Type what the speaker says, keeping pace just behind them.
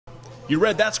You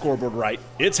read that scoreboard right.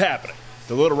 It's happening.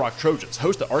 The Little Rock Trojans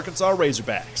host the Arkansas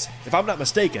Razorbacks. If I'm not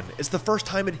mistaken, it's the first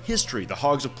time in history the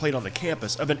Hogs have played on the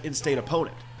campus of an in-state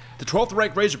opponent. The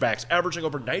 12th-ranked Razorbacks averaging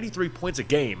over 93 points a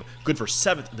game, good for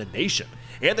 7th in the nation.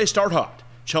 And they start hot.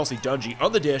 Chelsea Dungy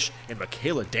on the dish and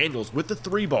Michaela Daniels with the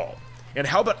 3-ball. And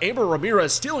how about Amber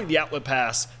Ramirez stealing the outlet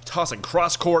pass, tossing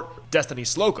cross-court? Destiny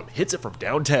Slocum hits it from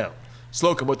downtown.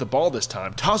 Slocum with the ball this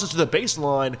time, tosses to the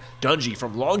baseline, Dungy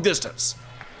from long distance.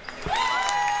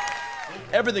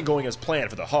 Everything going as planned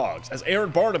for the Hogs as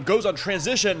Aaron Barnum goes on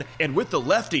transition and with the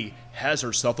lefty has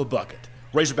herself a bucket.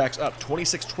 Razorbacks up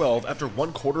 26-12 after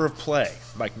 1 quarter of play.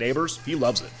 Mike Neighbors, he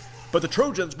loves it. But the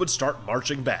Trojans would start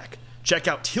marching back. Check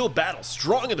out Teal Battle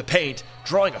strong in the paint,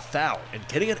 drawing a foul and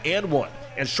getting an and one.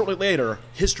 And shortly later,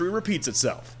 history repeats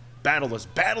itself. Battle is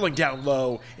battling down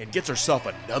low and gets herself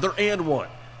another and one.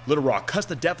 Little Rock cuts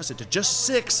the deficit to just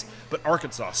 6, but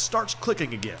Arkansas starts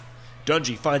clicking again.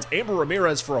 Dungy finds Amber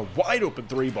Ramirez for a wide-open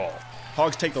 3-ball.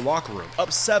 Hogs take the locker room,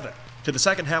 up 7. To the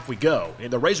second half we go,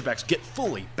 and the Razorbacks get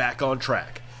fully back on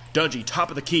track. Dungy, top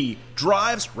of the key,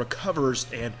 drives, recovers,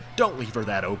 and don't leave her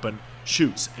that open,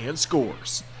 shoots and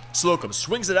scores. Slocum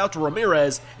swings it out to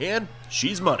Ramirez, and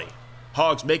she's money.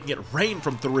 Hogs making it rain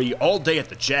from 3 all day at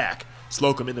the Jack.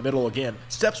 Slocum in the middle again,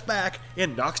 steps back,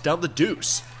 and knocks down the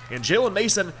deuce. And Jalen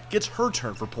Mason gets her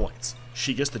turn for points.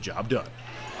 She gets the job done.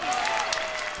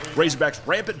 Razorbacks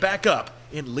ramp it back up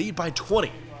and lead by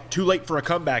 20. Too late for a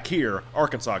comeback here.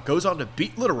 Arkansas goes on to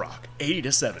beat Little Rock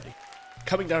 80-70.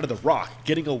 Coming down to the Rock,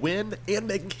 getting a win and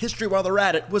making history while they're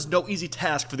at it was no easy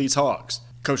task for these Hogs.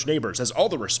 Coach Neighbors has all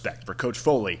the respect for Coach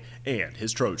Foley and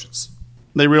his Trojans.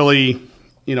 They really,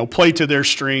 play to their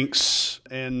strengths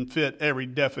and fit every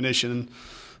definition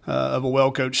of a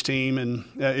well-coached team. And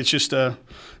it's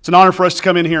an honor for us to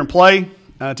come in here and play,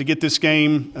 to get this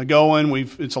game going.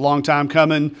 It's a long time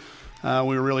coming. We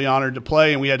were really honored to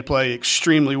play, and we had to play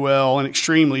extremely well and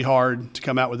extremely hard to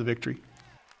come out with a victory.